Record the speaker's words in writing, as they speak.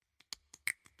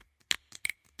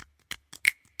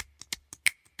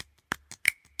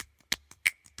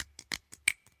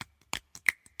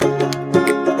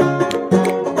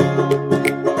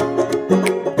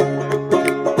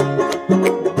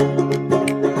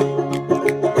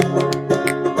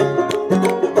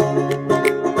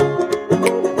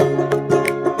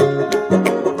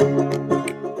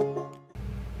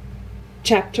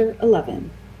Chapter 11.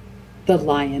 The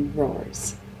Lion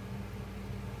Roars.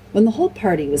 When the whole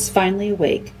party was finally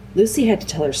awake, Lucy had to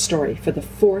tell her story for the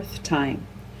fourth time.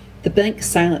 The blank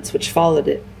silence which followed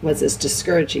it was as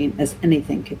discouraging as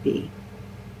anything could be.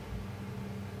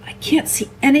 "I can't see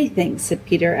anything," said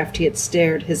Peter after he had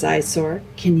stared, his eyes sore.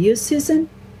 "Can you, Susan?"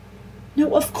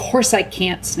 "No, of course I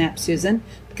can't," snapped Susan,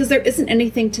 "because there isn't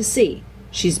anything to see.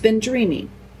 She's been dreaming.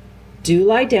 Do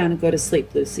lie down and go to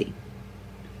sleep, Lucy."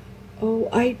 "Oh,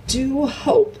 I do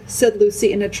hope," said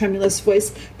Lucy in a tremulous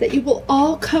voice, "that you will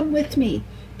all come with me,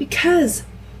 because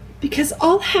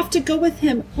I'll have to go with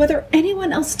him, whether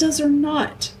anyone else does or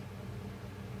not."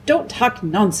 "Don't talk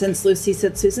nonsense, Lucy,"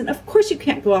 said Susan. "Of course you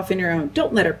can't go off on your own.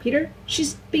 Don't let her, Peter.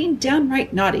 She's being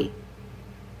downright naughty."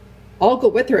 "I'll go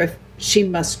with her if she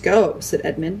must go," said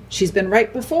Edmund. "She's been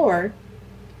right before."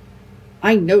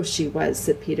 "I know she was,"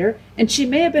 said Peter, "and she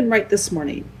may have been right this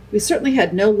morning. We certainly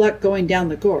had no luck going down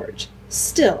the gorge.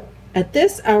 Still, at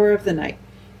this hour of the night,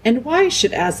 and why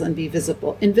should Aslan be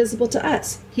invisible to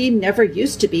us? He never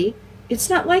used to be. It's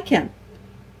not like him.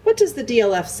 What does the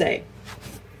DLF say?"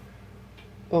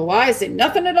 "Oh, I say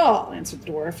nothing at all," answered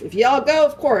the dwarf. "If y'all go,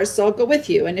 of course, I'll go with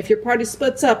you, and if your party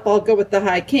splits up, I'll go with the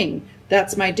High King.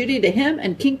 That's my duty to him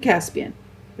and King Caspian.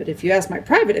 But if you ask my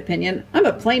private opinion, I'm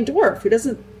a plain dwarf who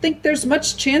doesn't think there's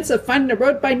much chance of finding a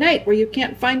road by night where you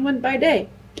can't find one by day.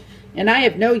 And I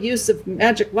have no use of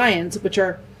magic lions, which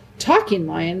are talking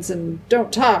lions and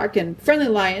don't talk, and friendly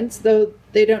lions, though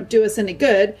they don't do us any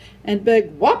good, and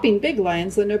big, whopping big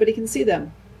lions, though nobody can see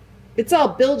them. It's all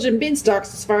bilge and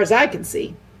beanstalks as far as I can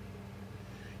see."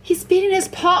 "He's beating his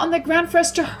paw on the ground for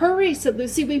us to hurry," said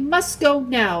Lucy. "We must go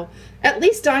now. At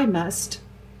least I must."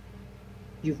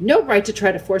 "You've no right to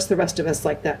try to force the rest of us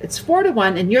like that. It's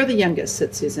 4-1, and you're the youngest,"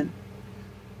 said Susan.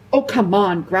 "Oh, come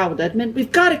on," growled Edmund.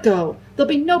 "We've got to go. There'll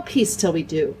be no peace till we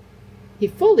do." He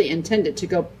fully intended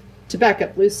to back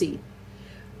up Lucy,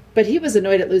 but he was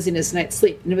annoyed at losing his night's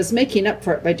sleep, and was making up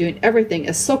for it by doing everything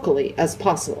as sulkily as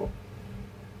possible.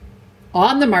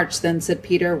 "On the march, then," said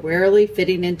Peter, warily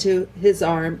fitting into his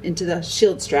arm into the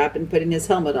shield strap and putting his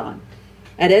helmet on.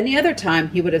 At any other time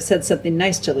he would have said something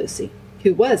nice to Lucy,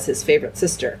 who was his favorite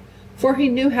sister, for he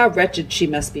knew how wretched she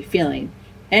must be feeling,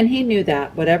 and he knew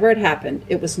that, whatever had happened,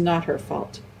 it was not her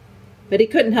fault. But he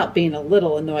couldn't help being a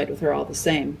little annoyed with her all the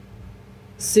same.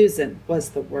 Susan was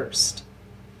the worst.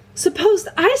 "Suppose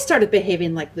I started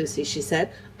behaving like Lucy," she said.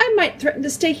 "I might threaten to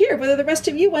stay here, whether the rest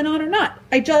of you went on or not.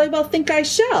 I jolly well think I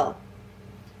shall."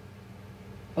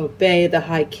 "Obey the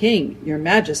High King, your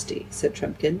Majesty," said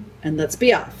Trumpkin, "and let's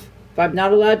be off. If I'm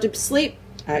not allowed to sleep,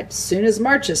 I'd as soon as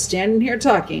march as standing here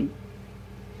talking."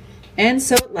 And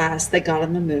so at last they got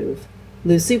on the move.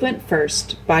 Lucy went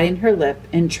first, biting her lip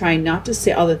and trying not to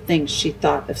say all the things she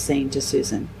thought of saying to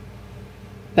Susan.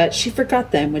 But she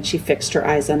forgot them when she fixed her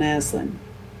eyes on Aslan.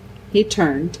 He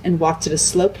turned and walked at a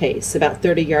slow pace, about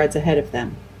 30 yards ahead of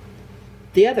them.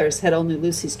 The others had only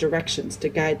Lucy's directions to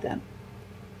guide them.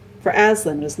 For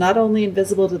Aslan was not only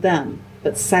invisible to them,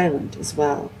 but silent as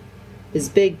well. His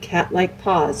big cat-like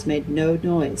paws made no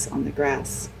noise on the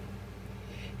grass.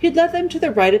 He'd led them to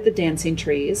the right of the dancing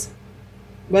trees.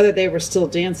 Whether they were still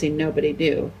dancing, nobody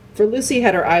knew, for Lucy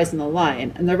had her eyes on the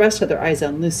lion, and the rest had their eyes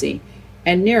on Lucy,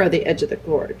 and nearer the edge of the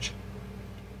gorge.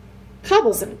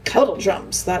 "Cobbles and kettle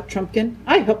drums," thought Trumpkin.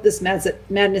 "I hope this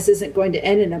madness isn't going to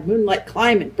end in a moonlight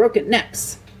climb and broken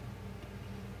necks."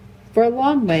 For a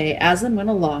long way Aslan went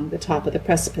along the top of the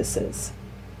precipices.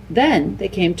 Then they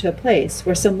came to a place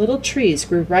where some little trees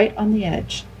grew right on the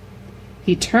edge.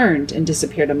 He turned and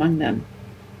disappeared among them.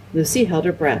 Lucy held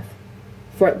her breath,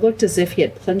 for it looked as if he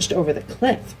had plunged over the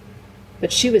cliff.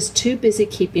 But she was too busy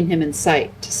keeping him in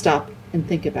sight to stop and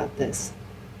think about this.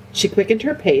 She quickened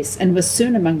her pace and was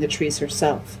soon among the trees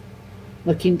herself.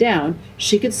 Looking down,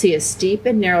 she could see a steep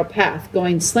and narrow path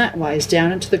going slantwise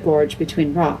down into the gorge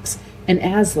between rocks, and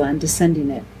Aslan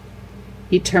descending it.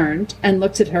 He turned and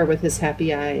looked at her with his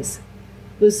happy eyes.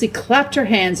 Lucy clapped her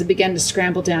hands and began to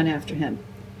scramble down after him.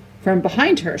 From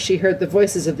behind her she heard the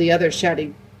voices of the others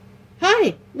shouting,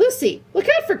 "Hi, Lucy! Look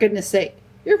out, for goodness sake!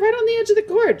 You're right on the edge of the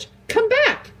gorge! Come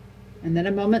back!" And then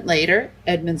a moment later,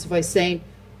 Edmund's voice saying,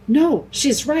 "No,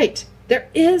 she's right. There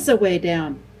is a way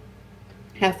down."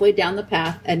 Halfway down the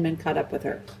path, Edmund caught up with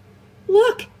her.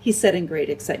 "Look," he said in great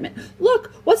excitement.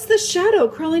 "Look, what's the shadow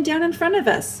crawling down in front of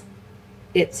us?"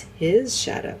 "It's his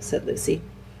shadow," said Lucy.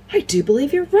 "I do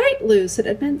believe you're right, Lou," said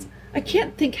Edmund. "I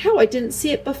can't think how I didn't see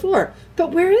it before.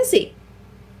 But where is he?"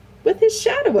 "With his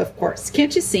shadow, of course.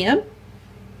 Can't you see him?"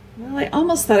 "Well, I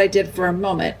almost thought I did for a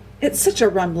moment. It's such a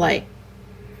rum light."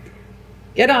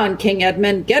 "Get on, King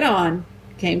Edmund, get on,"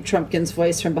 came Trumpkin's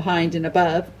voice from behind and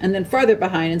above, and then farther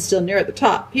behind and still nearer at the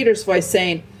top, Peter's voice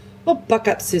saying, "Oh, buck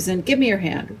up, Susan, give me your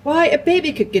hand. Why, a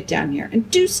baby could get down here, and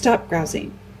do stop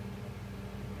grousing."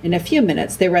 In a few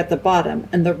minutes they were at the bottom,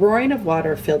 and the roaring of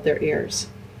water filled their ears.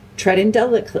 Treading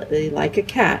delicately like a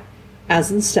cat,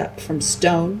 Aslan stepped from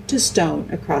stone to stone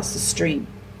across the stream.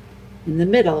 In the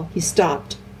middle he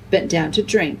stopped, bent down to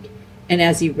drink, and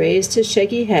as he raised his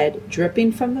shaggy head,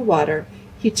 dripping from the water,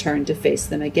 he turned to face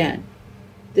them again.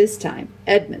 This time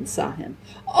Edmund saw him.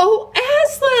 "Oh,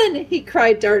 Aslan!" he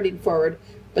cried, darting forward,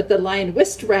 but the lion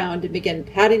whisked round and began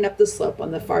padding up the slope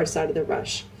on the far side of the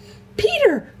rush.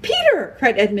 "Peter! Peter!"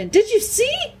 cried Edmund. "Did you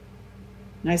see?"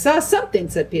 "I saw something,"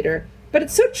 said Peter, "but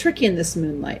it's so tricky in this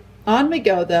moonlight. On we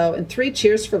go, though, and 3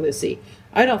 cheers for Lucy.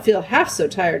 I don't feel half so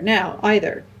tired now,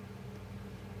 either."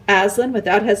 Aslan,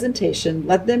 without hesitation,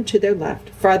 led them to their left,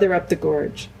 farther up the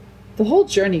gorge. The whole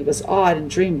journey was odd and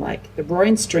dreamlike. The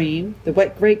roaring stream, the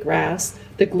wet gray grass,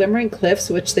 the glimmering cliffs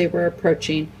which they were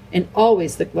approaching, and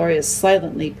always the glorious,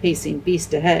 silently pacing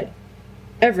beast ahead.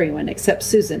 Everyone except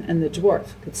Susan and the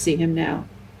dwarf could see him now.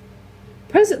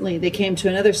 Presently they came to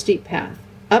another steep path,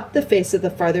 up the face of the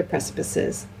farther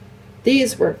precipices.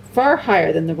 These were far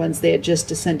higher than the ones they had just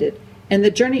descended, and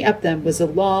the journey up them was a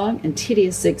long and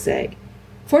tedious zigzag.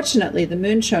 Fortunately, the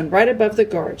moon shone right above the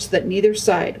gorge, so that neither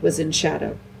side was in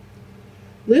shadow.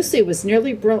 Lucy was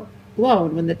nearly blown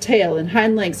when the tail and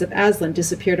hind legs of Aslan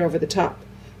disappeared over the top,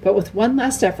 but with one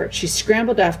last effort she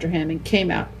scrambled after him and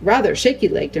came out, rather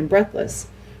shaky-legged and breathless,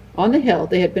 on the hill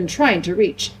they had been trying to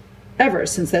reach ever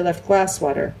since they left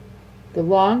Glasswater. The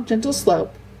long, gentle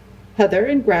slope, heather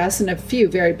and grass and a few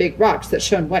very big rocks that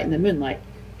shone white in the moonlight,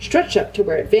 stretched up to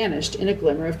where it vanished in a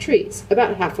glimmer of trees,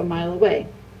 about half a mile away.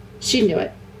 She knew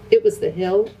it. It was the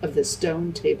hill of the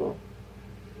stone table.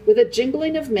 With a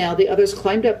jingling of mail, the others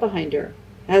climbed up behind her.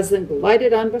 Aslan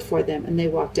glided on before them, and they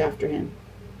walked after him.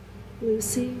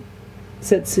 "Lucy,"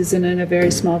 said Susan in a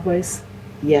very small voice.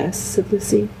 "Yes," said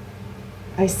Lucy.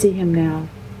 "I see him now.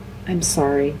 I'm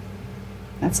sorry."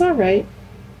 "That's all right.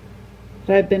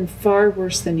 But I've been far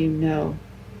worse than you know.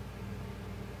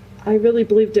 I really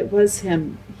believed it was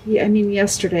him.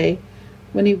 Yesterday,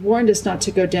 when he warned us not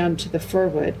to go down to the fir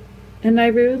wood. And I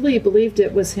really believed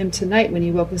it was him tonight when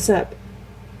he woke us up.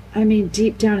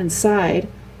 Deep down inside.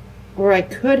 Or I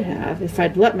could have, if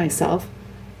I'd let myself.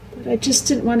 But I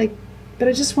just wanted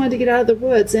to get out of the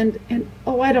woods, and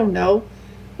I don't know.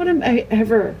 What am I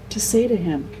ever to say to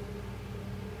him?"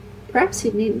 "Perhaps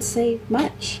you needn't say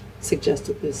much,"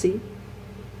 suggested Lucy.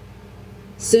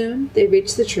 Soon they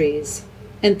reached the trees,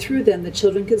 and through them the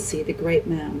children could see the great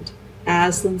mound,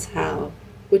 Aslan's Howe,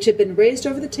 which had been raised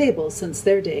over the table since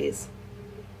their days.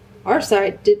 "Our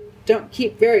side don't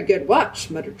keep very good watch,"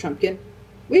 muttered Trumpkin.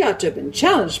 "We ought to have been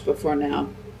challenged before now."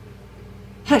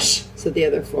 "Hush," said the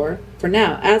other four, for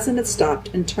now Aslan had stopped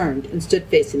and turned and stood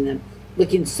facing them,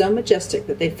 looking so majestic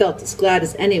that they felt as glad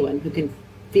as anyone who can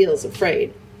feel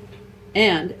afraid,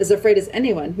 and as afraid as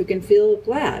anyone who can feel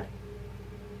glad.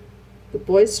 The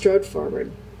boys strode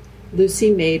forward.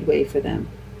 Lucy made way for them.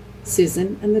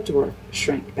 Susan and the dwarf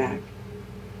shrank back.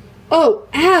 "Oh,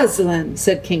 Aslan,"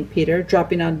 said King Peter,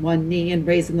 dropping on one knee and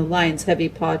raising the lion's heavy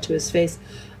paw to his face.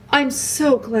 "I'm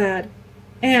so glad,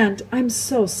 and I'm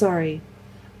so sorry.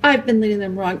 I've been leading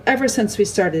them wrong ever since we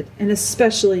started, and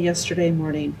especially yesterday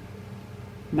morning."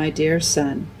 "My dear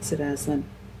son," said Aslan.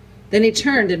 Then he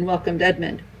turned and welcomed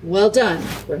Edmund. "Well done,"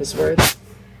 were his words.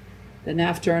 Then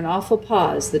after an awful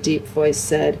pause, the deep voice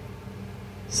said,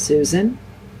 "Susan?"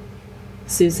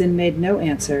 Susan made no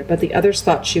answer, but the others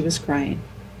thought she was crying.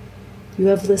 "You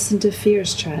have listened to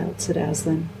fears, child," said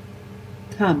Aslan.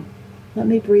 "Come, let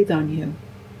me breathe on you.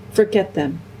 Forget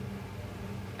them.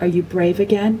 Are you brave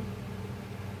again?"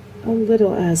 "A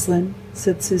little, Aslan,"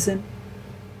 said Susan.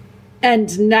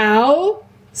 "And now?"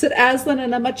 said Aslan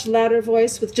in a much louder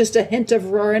voice, with just a hint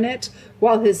of roar in it,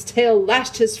 while his tail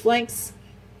lashed his flanks.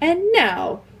 "And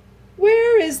now,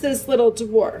 where is this little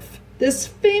dwarf, this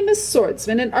famous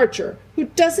swordsman and archer, who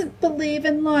doesn't believe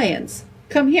in lions?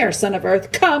 Come here, son of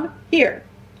earth, come here!"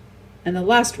 And the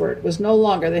last word was no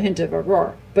longer the hint of a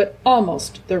roar, but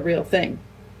almost the real thing.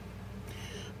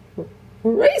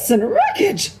 "Race and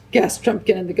wreckage!" gasped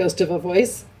Trumpkin in the ghost of a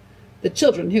voice. The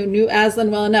children, who knew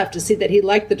Aslan well enough to see that he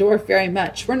liked the dwarf very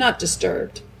much, were not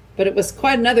disturbed. But it was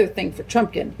quite another thing for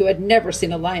Trumpkin, who had never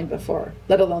seen a lion before,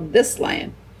 let alone this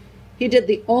lion. He did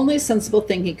the only sensible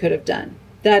thing he could have done.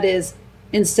 That is,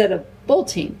 instead of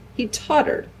bolting, he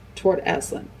tottered toward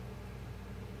Aslan.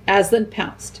 Aslan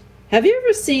pounced. Have you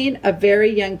ever seen a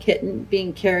very young kitten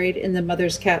being carried in the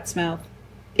mother's cat's mouth?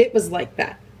 It was like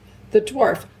that. The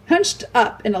dwarf hunched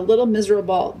up in a little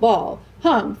miserable ball,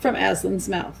 hung from Aslan's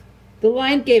mouth. The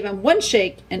lion gave him one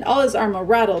shake, and all his armor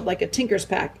rattled like a tinker's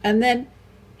pack, and then,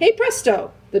 hey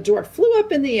presto, the dwarf flew up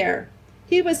in the air.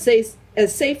 He was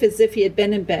as safe as if he had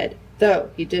been in bed,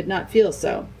 though he did not feel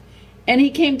so. And as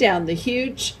he came down, the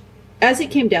huge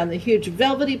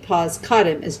velvety paws caught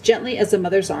him as gently as a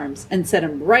mother's arms and set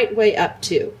him right way up,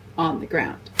 too, on the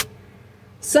ground.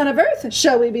 Son of Earth,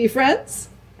 shall we be friends?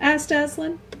 Asked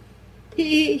Aslan.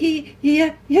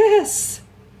 Yes,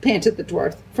 panted the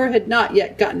dwarf, for it had not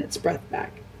yet gotten its breath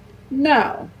back.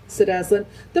 Now, said Aslan,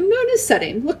 the moon is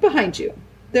setting. Look behind you.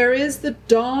 There is the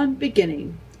dawn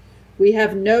beginning. We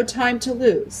have no time to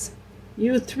lose.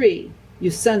 You three,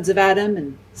 you sons of Adam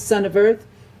and son of Earth,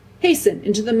 hasten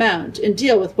into the mound and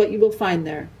deal with what you will find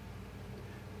there.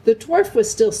 The dwarf was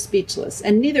still speechless,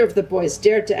 and neither of the boys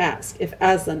dared to ask if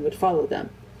Aslan would follow them.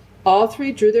 All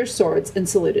three drew their swords and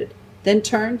saluted, then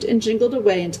turned and jingled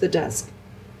away into the dusk.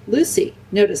 Lucy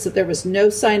noticed that there was no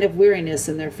sign of weariness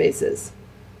in their faces.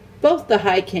 Both the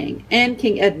High King and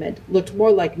King Edmund looked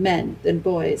more like men than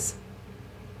boys.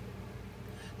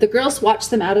 The girls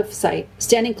watched them out of sight,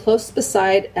 standing close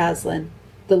beside Aslan.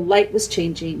 The light was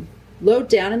changing. Low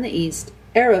down in the east,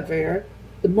 Erebor,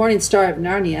 the morning star of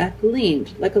Narnia,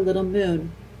 gleamed like a little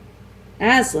moon.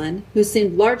 Aslan, who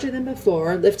seemed larger than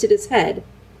before, lifted his head,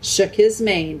 shook his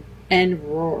mane, and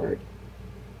roared.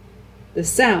 The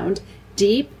sound,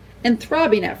 deep and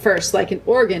throbbing at first like an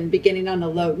organ beginning on a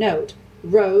low note,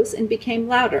 rose and became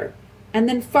louder, and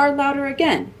then far louder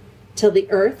again, till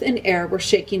the earth and air were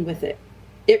shaking with it.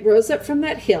 It rose up from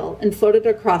that hill and floated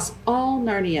across all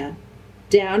Narnia.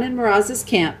 Down in Miraz's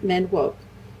camp, men woke,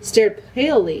 stared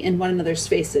palely in one another's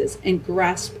faces, and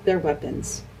grasped their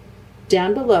weapons.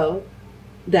 Down below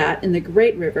that, in the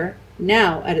great river,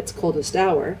 now at its coldest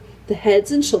hour, the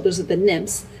heads and shoulders of the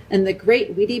nymphs and the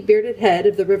great weedy bearded head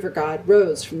of the river god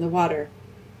rose from the water.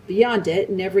 Beyond it,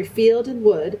 in every field and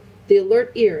wood, the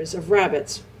alert ears of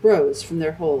rabbits rose from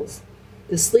their holes.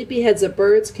 The sleepy heads of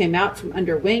birds came out from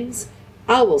under wings,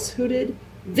 owls hooted,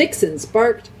 vixens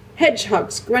barked,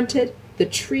 hedgehogs grunted, the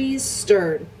trees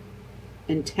stirred.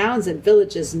 In towns and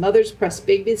villages, mothers pressed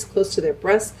babies close to their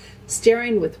breasts,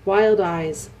 staring with wild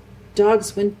eyes.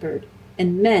 Dogs whimpered,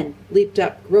 and men leaped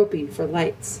up, groping for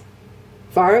lights.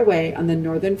 Far away on the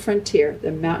northern frontier,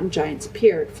 the mountain giants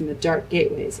peered from the dark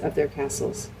gateways of their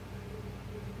castles.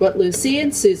 What Lucy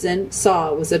and Susan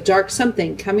saw was a dark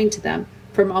something coming to them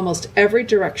from almost every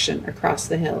direction across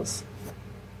the hills.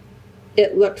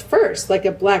 It looked first like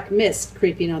a black mist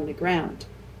creeping on the ground.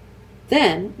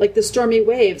 Then, like the stormy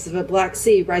waves of a black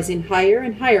sea rising higher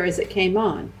and higher as it came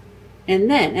on. And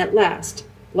then, at last,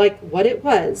 like what it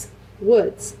was,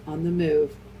 woods on the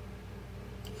move.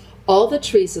 All the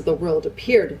trees of the world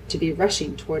appeared to be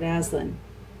rushing toward Aslan.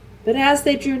 But as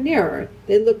they drew nearer,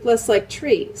 they looked less like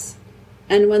trees.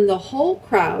 And when the whole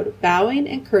crowd, bowing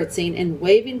and curtsying and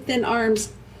waving thin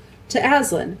arms to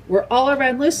Aslan, were all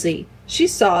around Lucy, she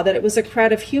saw that it was a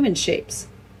crowd of human shapes.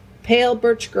 Pale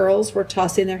birch girls were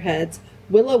tossing their heads.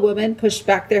 Willow women pushed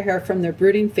back their hair from their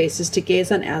brooding faces to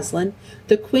gaze on Aslan.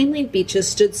 The queenly beeches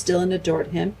stood still and adored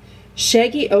him.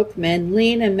 Shaggy oak men,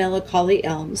 lean and melancholy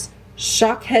elms,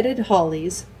 shock-headed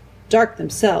hollies, dark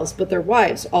themselves, but their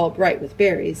wives all bright with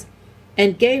berries,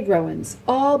 and gay rowans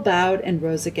all bowed and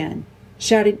rose again,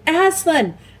 shouting,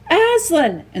 Aslan!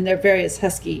 Aslan! in their various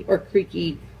husky or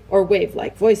creaky or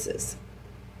wave-like voices.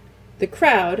 The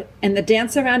crowd and the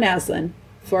dance around Aslan,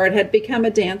 for it had become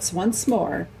a dance once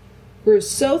more, grew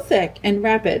so thick and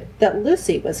rapid that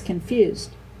Lucy was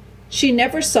confused. She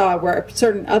never saw where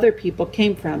certain other people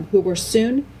came from who were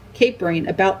soon capering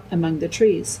about among the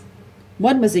trees.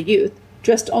 One was a youth,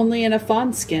 dressed only in a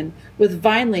fawn skin, with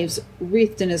vine leaves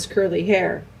wreathed in his curly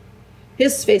hair.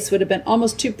 His face would have been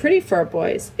almost too pretty for a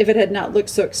boy's if it had not looked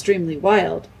so extremely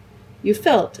wild. You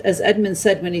felt, as Edmund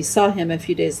said when he saw him a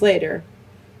few days later,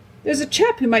 "There's a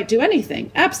chap who might do anything,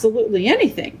 absolutely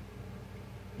anything."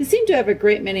 He seemed to have a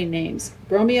great many names.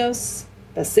 Bromios,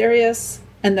 Basarius,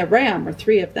 and the Ram were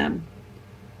three of them.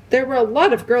 There were a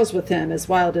lot of girls with him, as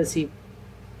wild as he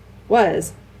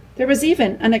was. There was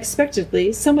even,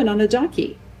 unexpectedly, someone on a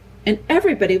donkey. And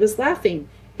everybody was laughing,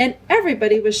 and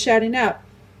everybody was shouting out,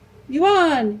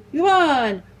 Yuan!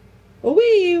 Yuan!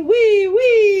 Wee! Wee!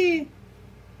 Wee!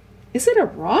 Is it a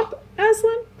romp,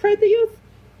 Aslan? Cried the youth.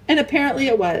 And apparently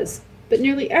it was, but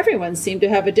nearly everyone seemed to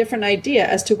have a different idea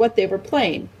as to what they were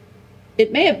playing.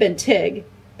 It may have been Tig,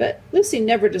 but Lucy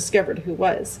never discovered who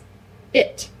was.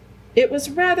 It was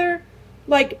rather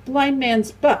like blind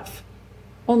man's buff,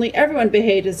 only everyone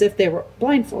behaved as if they were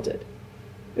blindfolded.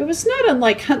 It was not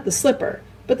unlike Hunt the Slipper,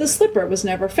 but the slipper was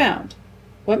never found.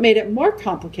 What made it more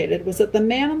complicated was that the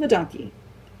man on the donkey,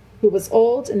 who was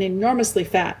old and enormously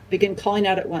fat, began calling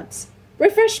out at once,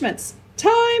 "Refreshments!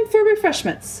 Time for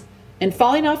refreshments!" and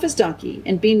falling off his donkey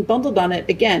and being bundled on it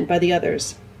again by the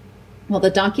others. Well, the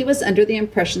donkey was under the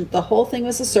impression that the whole thing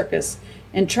was a circus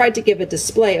and tried to give a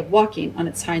display of walking on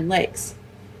its hind legs.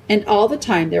 And all the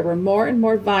time there were more and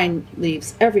more vine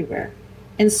leaves everywhere.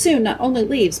 And soon not only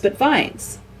leaves, but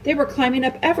vines. They were climbing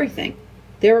up everything.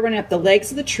 They were running up the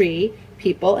legs of the tree,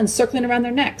 people, and circling around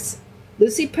their necks.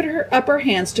 Lucy put up her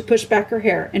hands to push back her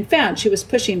hair and found she was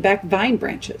pushing back vine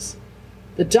branches.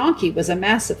 The donkey was a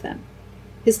mass of them.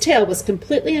 His tail was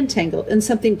completely entangled, and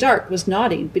something dark was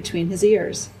nodding between his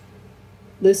ears.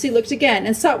 Lucy looked again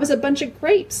and saw it was a bunch of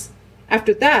grapes.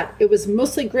 After that, it was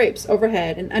mostly grapes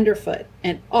overhead and underfoot,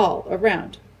 and all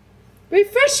around.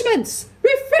 "Refreshments!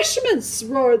 Refreshments!"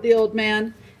 roared the old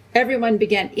man. Everyone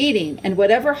began eating, and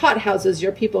whatever hothouses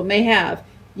your people may have,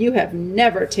 you have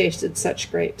never tasted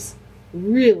such grapes.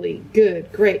 Really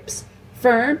good grapes,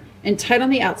 firm and tight on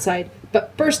the outside,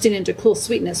 but bursting into cool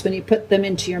sweetness when you put them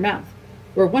into your mouth,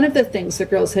 were one of the things the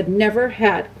girls had never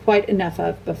had quite enough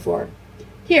of before.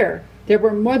 Here, there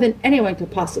were more than anyone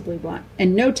could possibly want,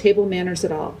 and no table manners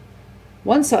at all.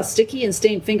 One saw sticky and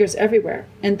stained fingers everywhere,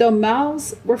 and though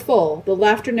mouths were full, the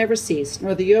laughter never ceased,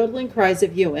 nor the yodeling cries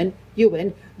of Ewan,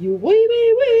 Ewan, you wee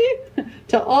wee wee,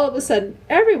 till all of a sudden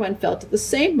everyone felt at the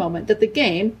same moment that the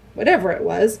game, whatever it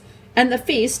was, and the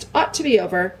feast ought to be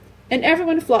over, and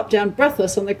everyone flopped down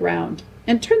breathless on the ground,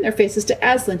 and turned their faces to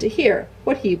Aslan to hear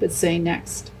what he would say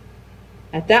next.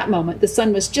 At that moment the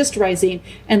sun was just rising,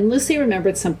 and Lucy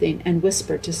remembered something and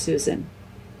whispered to Susan,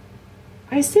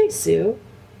 "I say, Sue,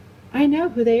 I know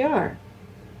who they are."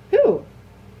 "Who?"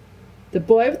 "The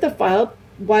boy with the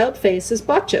wild face is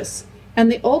Bacchus,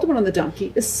 and the old one on the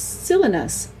donkey is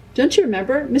Silenus. Don't you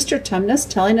remember Mr. Tumnus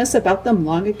telling us about them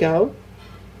long ago?"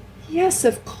 "Yes,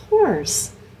 of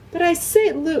course. But I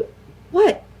say,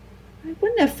 what? I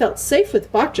wouldn't have felt safe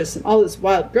with Bacchus and all his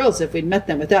wild girls if we'd met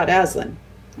them without Aslan."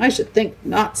 "I should think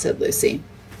not," said Lucy.